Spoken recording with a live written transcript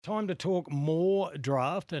Time to talk more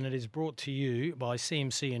draft, and it is brought to you by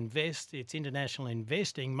CMC Invest. It's international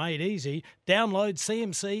investing made easy. Download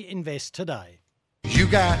CMC Invest today. You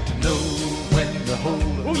got to know when to hold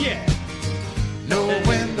up. Oh, yeah. Know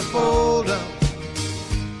when to fold up.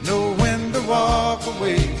 Know when to walk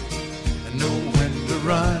away. And know when to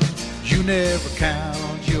run. You never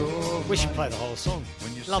count your We should play the whole song.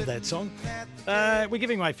 Love that song. We're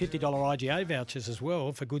giving away $50 IGA vouchers as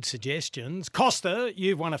well for good suggestions. Costa,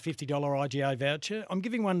 you've won a $50 IGA voucher. I'm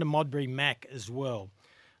giving one to Modbury Mac as well.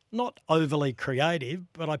 Not overly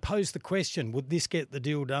creative, but I posed the question, would this get the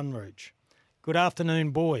deal done, Rooch? Good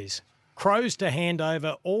afternoon, boys. Crows to hand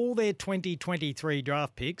over all their 2023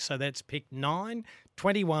 draft picks, so that's pick 9,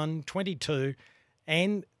 21, 22,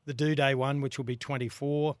 and the Doedee one, which will be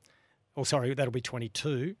 24. Oh, sorry, that'll be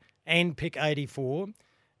 22, and pick 84.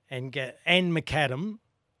 And McAdam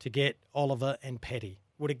to get Oliver and Petty.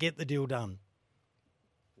 Would it get the deal done?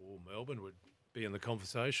 Well, Melbourne would be in the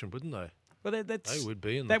conversation, wouldn't they? Well, They would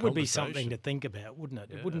be in the that would be conversation. something to think about, wouldn't it?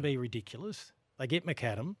 Yeah. It wouldn't be ridiculous. They get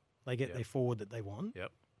McAdam. They get their forward that they want.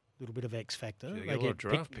 Yep. A little bit of X factor. Gee, they They get a lot of get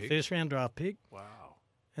draft picks. first round draft pick. Wow.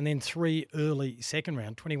 And then 3 early second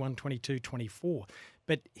round, 21, 22, 24.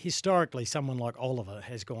 But historically, someone like Oliver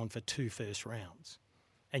has gone for 2 first rounds.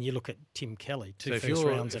 And you look at Tim Kelly, 2 first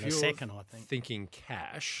rounds and a second, I think. Thinking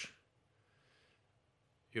cash,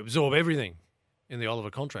 you absorb everything in the Oliver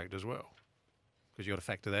contract as well, because you got to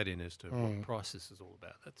factor that in as to what price this is all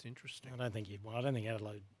about. That's interesting. I don't think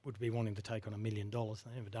Adelaide would be wanting to take on $1 million.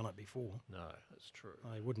 They've never done it before. No, that's true.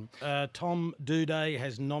 They wouldn't. Tom Doedee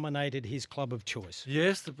has nominated his club of choice.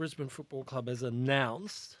 Yes, the Brisbane Football Club has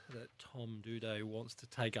announced that Tom Doedee wants to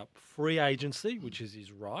take up free agency, which is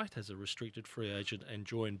his right as a restricted free agent, and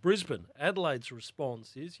join Brisbane. Adelaide's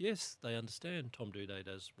response is, yes, they understand Tom Doedee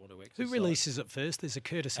does want to exercise. Who releases it first? There's a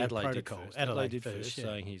courtesy protocol. Adelaide did first, yeah.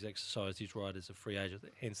 saying he's exercised his right as a free agent.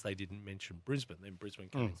 Hence, they didn't mention Brisbane. Then Brisbane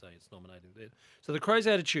came and saying it's nominating there. So the Crows'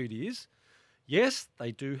 attitude is, yes,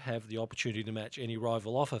 they do have the opportunity to match any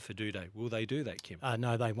rival offer for Doedee. Will they do that, Kim?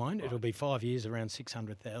 No, they won't. Right. It'll be 5 years, around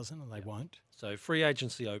 600,000, and they won't. So free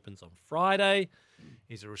agency opens on Friday.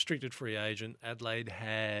 He's a restricted free agent. Adelaide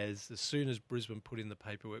has, as soon as Brisbane put in the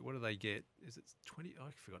paperwork, what do they get? Is it 20?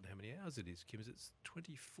 I've forgotten how many hours it is, Kim. Is it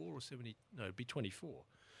 24 or 70? No, it'd be 24.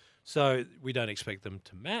 So we don't expect them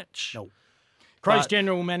to match. No. Crows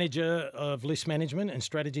General Manager of List Management and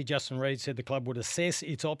Strategy, Justin Reid, said the club would assess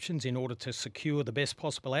its options in order to secure the best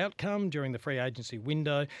possible outcome during the free agency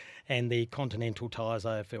window and the Continental Tires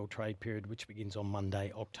AFL trade period, which begins on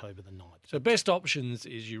Monday, October the 9th. So best options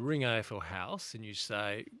is you ring AFL House and you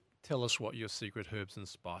say, tell us what your secret herbs and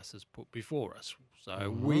spices put before us. So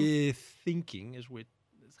we're thinking, it's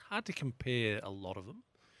hard to compare a lot of them,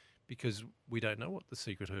 because we don't know what the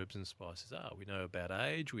secret herbs and spices are. We know about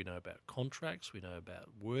age, we know about contracts, we know about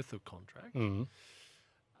worth of contract.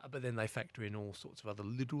 But then they factor in all sorts of other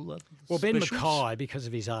little Well, Ben specials. Mackay, because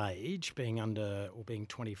of his age, being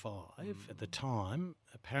 25 at the time,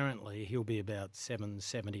 apparently he'll be about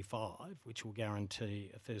 775, which will guarantee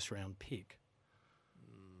a first-round pick.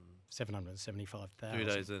 775,000.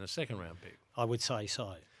 Doedee's in a second-round pick. I would say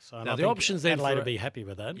so. So Now, I the think options then Adelaide for- will be happy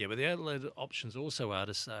with that. Yeah, but the Adelaide options also are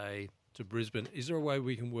to say to Brisbane, is there a way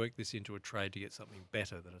we can work this into a trade to get something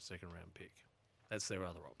better than a second-round pick? That's their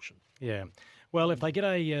other option. Yeah. Well, if they get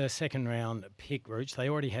a second-round pick, Rooch, they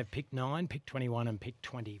already have pick 9, pick 21 and pick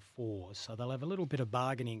 24. So they'll have a little bit of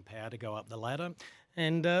bargaining power to go up the ladder.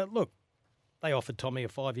 And, look, they offered Tommy a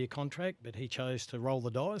 5-year contract, but he chose to roll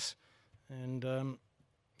the dice. And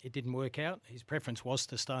it didn't work out. His preference was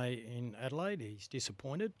to stay in Adelaide. He's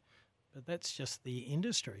disappointed. But that's just the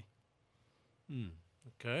industry.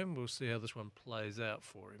 Okay, and we'll see how this one plays out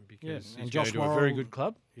for him, because and he's Josh going to a very Worrell- good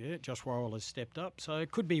club. Yeah, Josh Worrell has stepped up. So it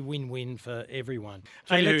could be win-win for everyone.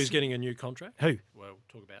 Tell you let's- who's getting a new contract? Who? Well, we'll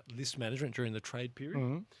talk about list management during the trade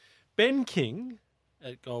period. Ben King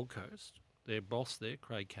at Gold Coast, their boss there,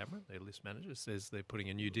 Craig Cameron, their list manager, says they're putting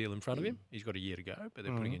a new deal in front of him. He's got a year to go, but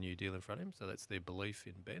they're putting a new deal in front of him. So that's their belief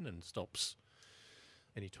in Ben and stops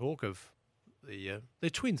any talk of they're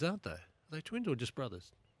twins, aren't they? Are they twins or just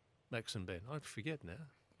brothers? Max and Ben. I forget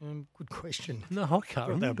now. Good question. No, I can't They're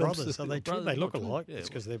remember. brothers. Are they twins? They look alike. It's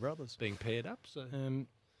because they're brothers. being paired up. So I can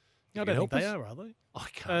don't help think they us? are they? I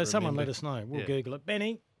can't Someone remember. let us know. We'll Yeah. Google it.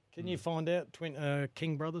 Benny, can you find out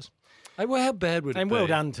King brothers? Hey, well, how bad would it And be? well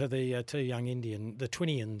done to the two young the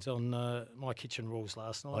Twinians on My Kitchen Rules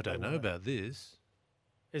last night. I don't know about this.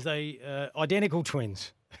 Is they identical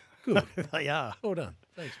twins? Good. They are. Well done.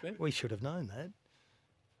 Thanks, Ben. We should have known that.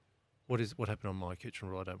 What happened on My Kitchen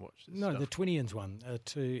Rule? I don't watch this No, stuff. the Twinians one.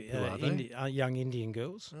 Two Who are they? young Indian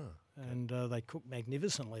girls. Oh, and they cooked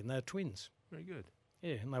magnificently, and they're twins. Very good.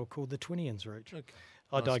 Yeah, and they were called the Twinians, Rooch. Okay.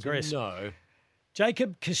 I digress. No.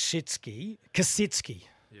 Jacob Kasitsky,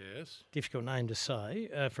 Yes. difficult name to say,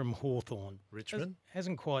 from Hawthorn. Richmond.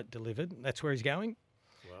 Hasn't quite delivered. That's where he's going.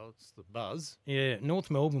 Well, it's the buzz. Yeah, North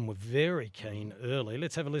Melbourne were very keen early.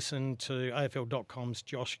 Let's have a listen to AFL.com's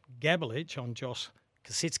Josh Gabelich on Josh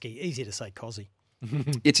Kasitsky. Easy to say, Cozzy.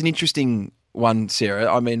 It's an interesting one,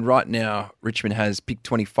 Sarah. I mean, right now, Richmond has pick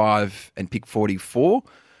 25 and pick 44.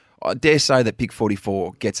 I dare say that pick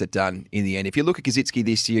 44 gets it done in the end. If you look at Kasitsky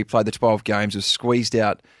this year, he played the 12 games, was squeezed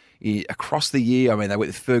out across the year. I mean, they went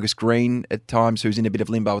with Fergus Green at times, who's in a bit of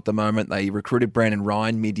limbo at the moment. They recruited Brandon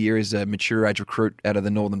Ryan mid-year as a mature age recruit out of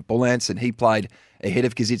the Northern Bull Ants, and he played ahead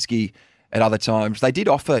of Kasitsky at other times. They did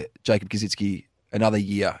offer Jacob Kasitsky another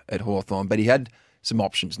year at Hawthorn, but he had some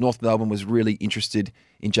options. North Melbourne was really interested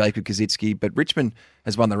in Jacob Kasitsky, but Richmond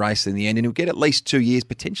has won the race in the end, and he'll get at least 2 years,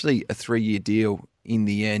 potentially a 3-year deal in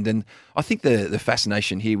the end. And I think the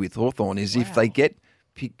fascination here with Hawthorn is if they get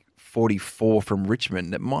pick 44 from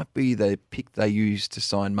Richmond, it might be the pick they use to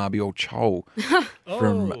sign Mabior Chol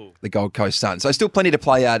from the Gold Coast Suns. So still plenty to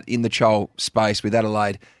play out in the Chol space, with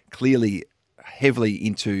Adelaide clearly heavily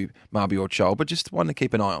into Mabior Chol, but just one to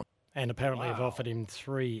keep an eye on. And apparently have offered him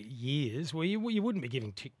 3 years. Well, you wouldn't be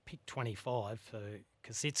giving pick 25 for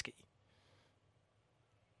Kasitsky.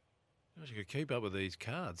 You could keep up with these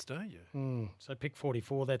cards, don't you? So pick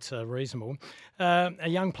 44, that's reasonable. A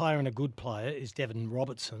young player and a good player is Devon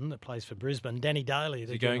Robertson that plays for Brisbane. Danny Daly,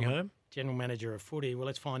 the going home? General Manager of footy. Well,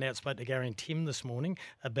 let's find out. Spoke to Gary and Tim this morning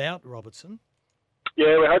about Robertson.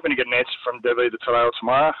 Yeah, we're hoping to get an answer from Debbie today or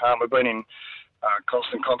tomorrow. We've been in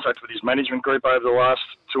constant contact with his management group over the last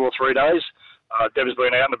 2 or 3 days. Debbie's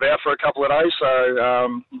been out and about for a couple of days,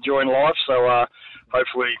 so enjoying life. So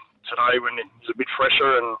hopefully today, when he's a bit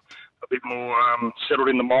fresher and a bit more settled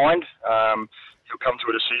in the mind, he'll come to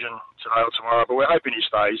a decision today or tomorrow. But we're hoping he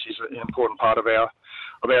stays. He's an important part of our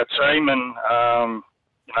team, and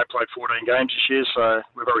played 14 games this year, so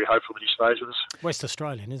we're very hopeful that he stays with us. West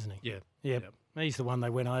Australian, isn't he? Yeah. Yep. He's the one they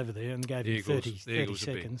went over there and gave him 30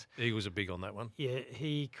 seconds. The Eagles are big on that one. Yeah,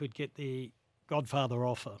 he could get the Godfather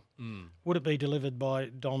offer. Would it be delivered by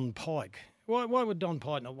Don Pike? Why would Don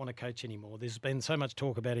Pike not want to coach anymore? There's been so much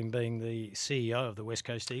talk about him being the CEO of the West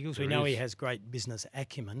Coast Eagles. We know he has great business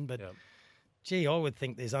acumen, but gee, I would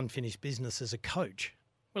think there's unfinished business as a coach.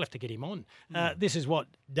 We'll have to get him on. This is what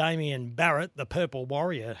Damien Barrett, the Purple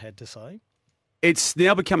Warrior, had to say. It's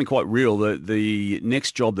now becoming quite real that the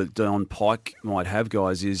next job that Don Pike might have,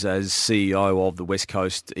 guys, is as CEO of the West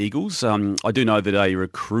Coast Eagles. I do know that a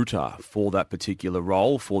recruiter for that particular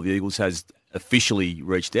role for the Eagles has officially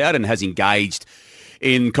reached out and has engaged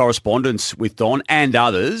in correspondence with Don and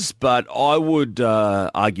others, but I would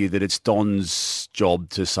argue that it's Don's job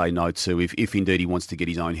to say no to if indeed he wants to get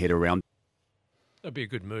his own head around. That'd be a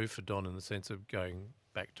good move for Don in the sense of going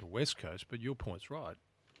back to West Coast, but your point's right.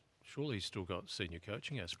 Surely he's still got senior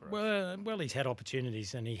coaching aspirations. Well, he's had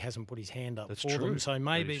opportunities and he hasn't put his hand up That's for true. them. So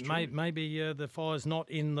maybe the fire's not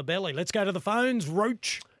in the belly. Let's go to the phones,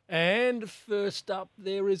 Roach. And first up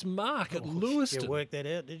there is Mark at Lewiston. You worked that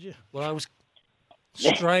out, did you? Well, I was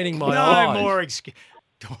straining my eyes. No more excuse.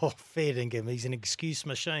 Oh, fair dinkum. He's an excuse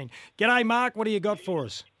machine. G'day, Mark. What do you got for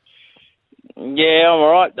us? Yeah, I'm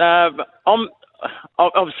all right.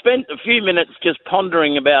 I've spent a few minutes just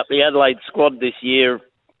pondering about the Adelaide squad this year.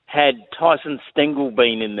 Had Tyson Stengel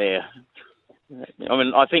been in there, I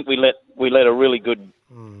mean, I think we let a really good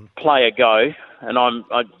player go, and I'm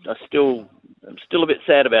still a bit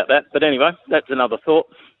sad about that. But anyway, that's another thought.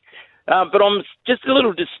 But I'm just a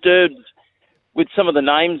little disturbed with some of the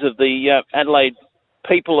names of the Adelaide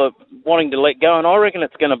people are wanting to let go, and I reckon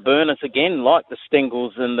it's going to burn us again, like the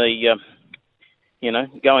Stengels and the.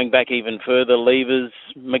 Going back even further, Levers,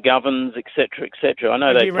 McGovern's, etc., etc. I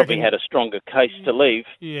know they probably had a stronger case to leave.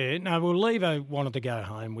 Yeah, no, well, Lever wanted to go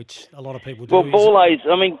home, which a lot of people do. Well, Borlase,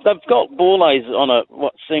 I mean, they've got Borlase on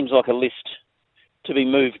what seems like a list to be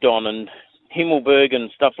moved on, and Himmelberg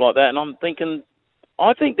and stuff like that, and I'm thinking,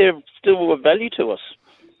 I think they're still of value to us.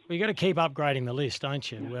 Well, you've got to keep upgrading the list,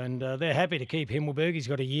 don't you? And they're happy to keep Himmelberg. He's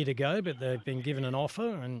got a year to go, but they've been given an offer,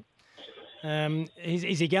 and...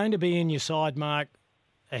 is he going to be in your side, Mark,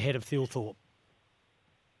 ahead of Thilthorpe?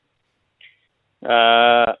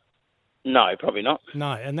 No, probably not.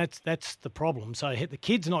 No, and that's the problem. So the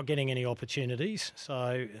kid's not getting any opportunities,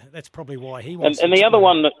 so that's probably why he wants. And the other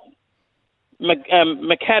one,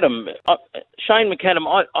 McAdam, Shane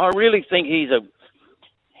McAdam, I really think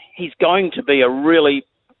he's going to be a really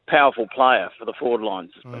powerful player for the forward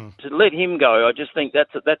lines. To let him go, I just think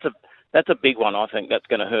that's a big one. I think that's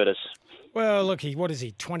going to hurt us. Well, look, what is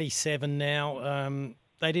he, 27 now?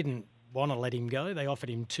 They didn't want to let him go. They offered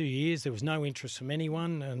him 2 years. There was no interest from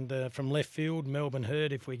anyone. And from left field, Melbourne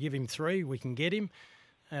heard if we give him 3, we can get him.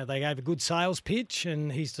 They gave a good sales pitch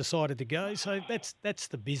and he's decided to go. So that's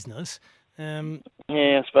the business. Yeah,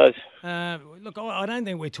 I suppose. Look, I don't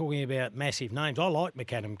think we're talking about massive names. I like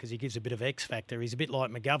McAdam because he gives a bit of X factor. He's a bit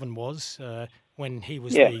like McGovern was when he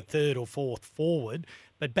was the third or fourth forward.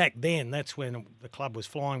 But back then, that's when the club was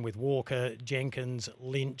flying with Walker, Jenkins,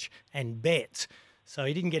 Lynch and Betts. So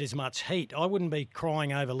he didn't get as much heat. I wouldn't be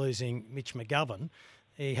crying over losing Mitch McGovern.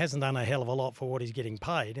 He hasn't done a hell of a lot for what he's getting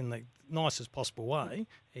paid in the nicest possible way.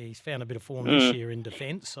 He's found a bit of form this year in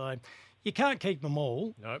defence. So you can't keep them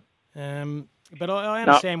all. Nope. But I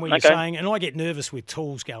understand what you're saying, and I get nervous with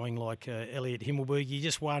tools going like Elliot Himmelberg. You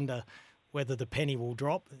just wonder whether the penny will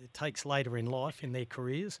drop. It takes later in life in their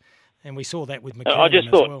careers, and we saw that with McKinnon I just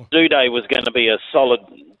thought as well. Doedee was going to be a solid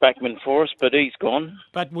backman for us, but he's gone.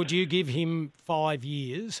 But would you give him 5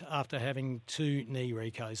 years after having 2 knee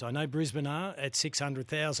recos? I know Brisbane are at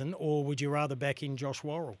 600,000, or would you rather back in Josh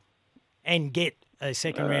Worrell and get a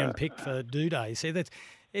second-round pick for Doedee? See,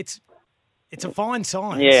 it's a fine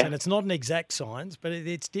science, and it's not an exact science, but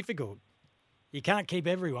it's difficult. You can't keep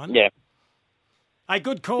everyone. Yeah. Hey,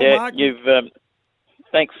 good call, Mark.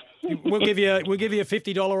 Thanks. We'll give you a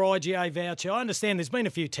 $50 IGA voucher. I understand there's been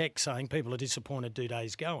a few texts saying people are disappointed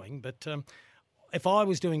Doedee's going, but if I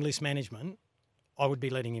was doing list management, I would be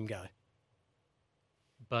letting him go.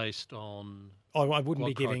 Based on I wouldn't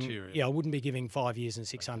be giving. criteria? Yeah, I wouldn't be giving 5 years and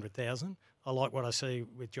 600,000. I like what I see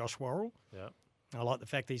with Josh Worrell. Yeah. I like the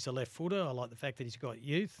fact that he's a left footer. I like the fact that he's got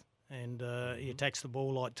youth and he attacks the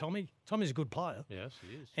ball like Tommy. Tommy's a good player. Yes,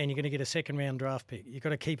 he is. And you're going to get a second-round draft pick. You've got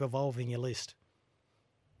to keep evolving your list.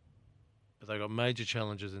 But they've got major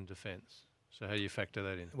challenges in defence. So how do you factor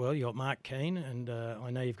that in? Well, you got Mark Keane, and I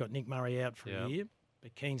know you've got Nick Murray out for a year,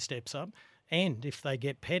 but Keane steps up. And if they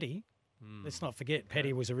get Petty, let's not forget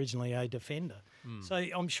Petty was originally a defender. So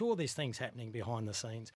I'm sure there's things happening behind the scenes.